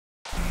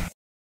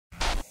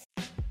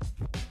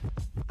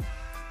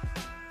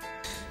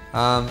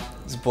I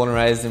was born and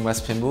raised in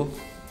West Pymble,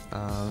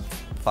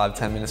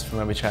 5–10 minutes from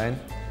where we train.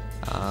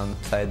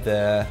 Played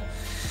there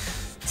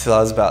till I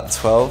was about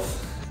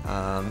 12.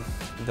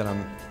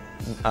 Then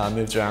I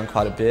moved around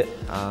quite a bit.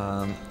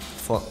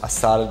 I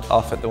started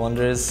off at the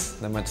Wanderers,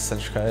 then went to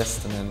Central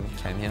Coast and then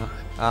came here.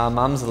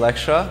 Mum's a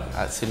lecturer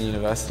at Sydney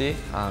University.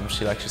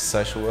 She lectures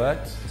social work,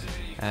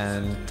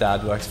 and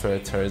Dad works for a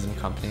tourism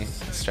company,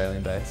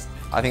 Australian based.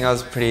 I think I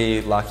was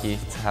pretty lucky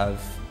to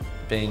have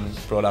been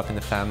brought up in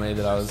the family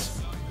that I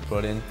was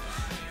brought in.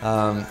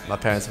 My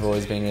parents have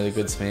always been really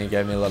good to me,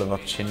 gave me a lot of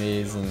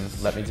opportunities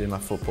and let me do my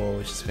football,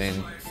 which has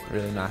been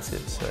really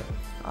massive. So,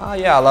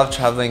 yeah, I love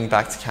travelling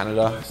back to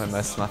Canada where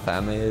most of my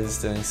family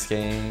is, doing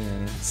skiing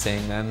and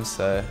seeing them.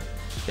 So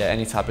yeah,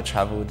 any type of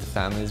travel with the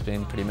family has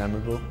been pretty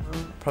memorable.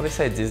 Probably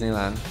say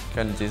Disneyland.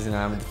 Going to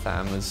Disneyland with the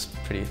fam was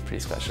pretty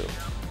special.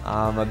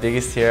 My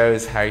biggest hero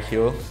is Harry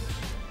Kewell.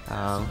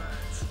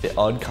 It's a bit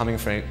odd coming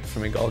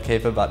from a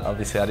goalkeeper, but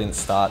obviously I didn't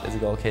start as a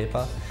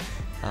goalkeeper.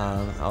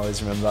 I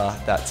always remember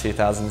that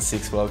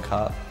 2006 World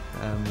Cup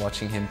and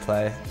watching him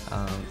play.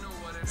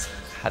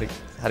 Had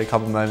a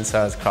couple of moments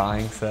where I was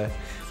crying, so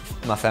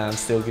my fam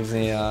still gives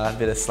me a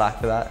bit of slack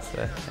for that.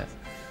 So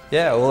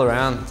yeah, all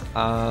around.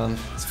 I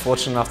was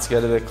fortunate enough to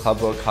go to the Club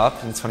World Cup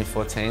in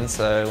 2014,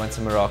 so I went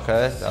to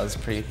Morocco. That was a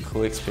pretty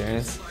cool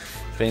experience.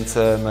 Been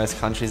to most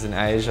countries in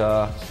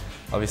Asia,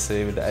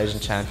 obviously with the Asian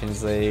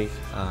Champions League,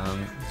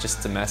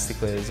 just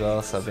domestically as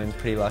well, so I've been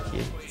pretty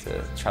lucky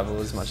to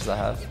travel as much as I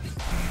have.